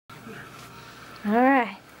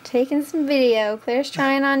Alright, taking some video. Claire's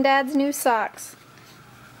trying on Dad's new socks.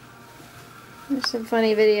 There's a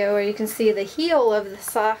funny video where you can see the heel of the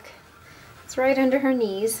sock. It's right under her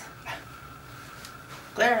knees.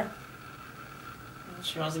 Claire!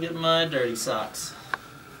 She wants to get my dirty socks.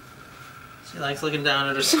 She likes looking down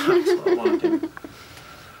at her socks while walking.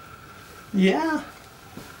 Yeah.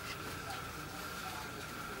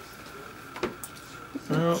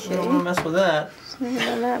 No, we don't want to mess with that. I've never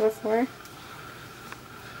done that before.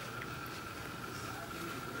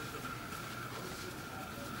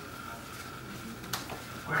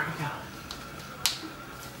 Where are we going?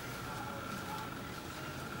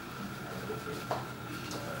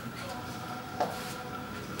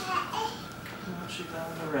 Oh, she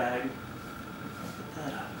found the rag. Put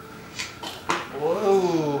that up.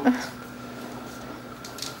 Whoa!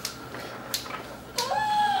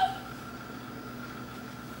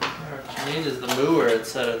 What she needs is the mower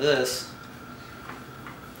instead of this.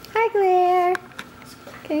 Hi, Claire.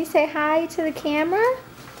 Can you say hi to the camera?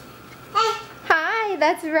 Hi,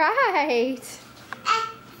 that's right.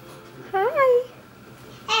 Hi.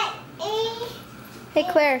 Hey,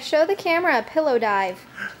 Claire, show the camera a pillow dive.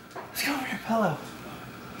 Let's go over your pillow.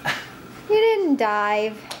 You didn't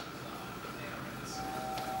dive.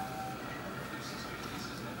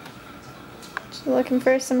 She's looking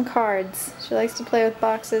for some cards. She likes to play with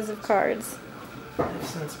boxes of cards. They've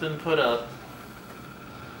since been put up.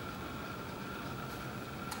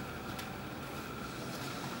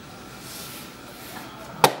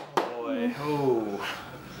 Oh boy. Oh.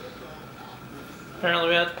 Apparently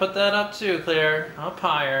we have to put that up too, Claire. Up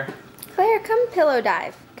higher. Claire, come pillow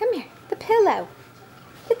dive. Come here. The pillow.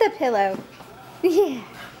 Get the pillow. Yeah.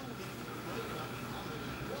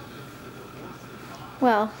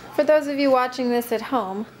 Well, for those of you watching this at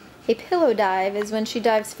home, a pillow dive is when she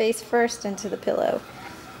dives face first into the pillow.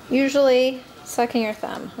 Usually sucking her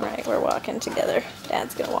thumb. Right, we're walking together.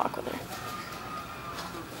 Dad's gonna walk with her.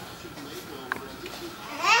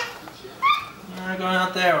 We're going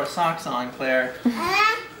out there with socks on, Claire.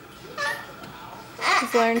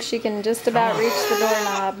 She's learned she can just about reach the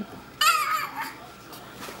doorknob.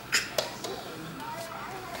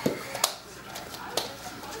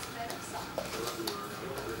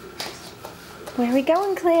 Where are we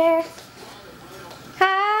going, Claire?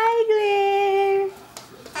 Hi, Claire.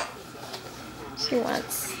 She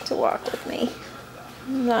wants to walk with me.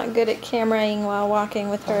 I'm not good at cameraing while walking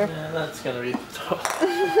with her. Yeah, that's gonna be tough.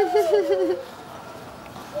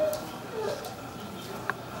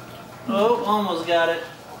 Oh, almost got it.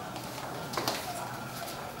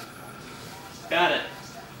 Got it.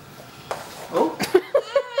 Oh.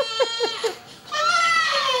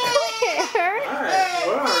 Claire. Alright,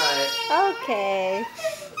 we're alright. Okay.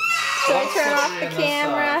 Should I turn off the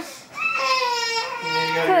camera?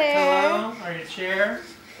 You go to Claire. your pillow or your chair?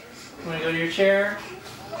 You want to go to your chair?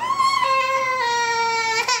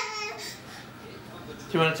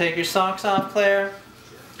 Do you want to take your socks off, Claire?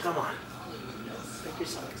 Come on. Take your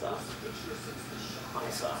socks off. My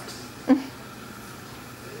socks.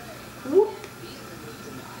 Whoop.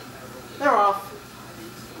 They're off.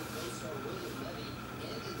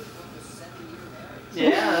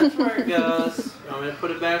 Yeah, that's where it goes. You want me to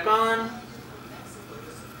put it back on?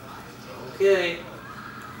 Okay.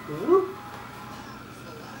 Whoop.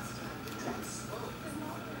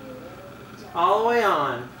 All the way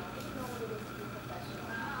on.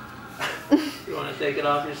 You want to take it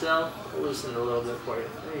off yourself? Loosen it a little bit for you.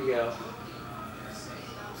 There you go.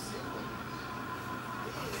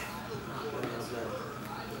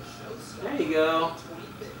 There you go.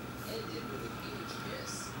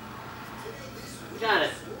 Got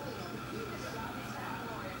it.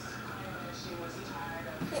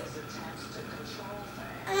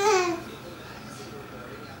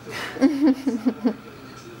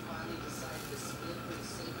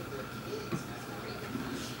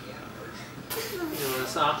 You want a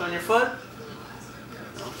sock on your foot?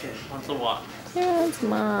 Okay, wants to walk. Yeah, that's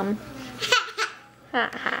Mom. Ha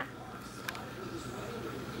ha.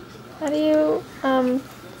 How do you,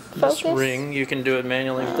 focus? This ring, you can do it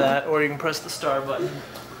manually with that, or you can press the star button.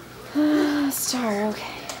 Star,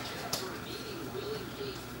 okay.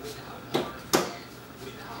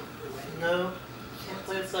 No, can't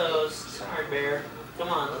play with those. Sorry, Bear. Come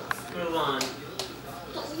on, let's move on.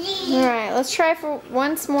 Alright, let's try for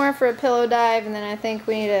once more for a pillow dive, and then I think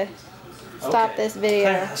we need to stop this video.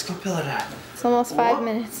 Claire, let's go pillow dive. It's almost 5 Whoa.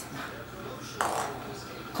 minutes.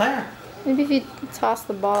 Claire. Maybe if you toss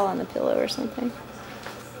the ball on the pillow or something.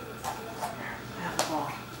 Have the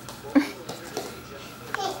ball.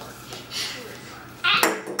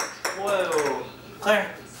 Whoa.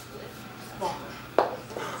 Claire. Come on.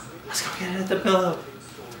 Let's go get it at the pillow.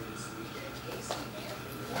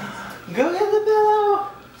 Go get the pillow.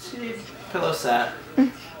 See, pillow sat.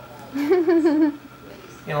 You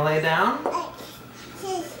gonna lay down?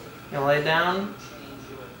 You gonna lay down?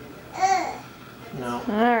 No.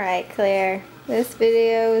 Alright, Claire. This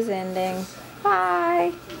video is ending.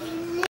 Bye.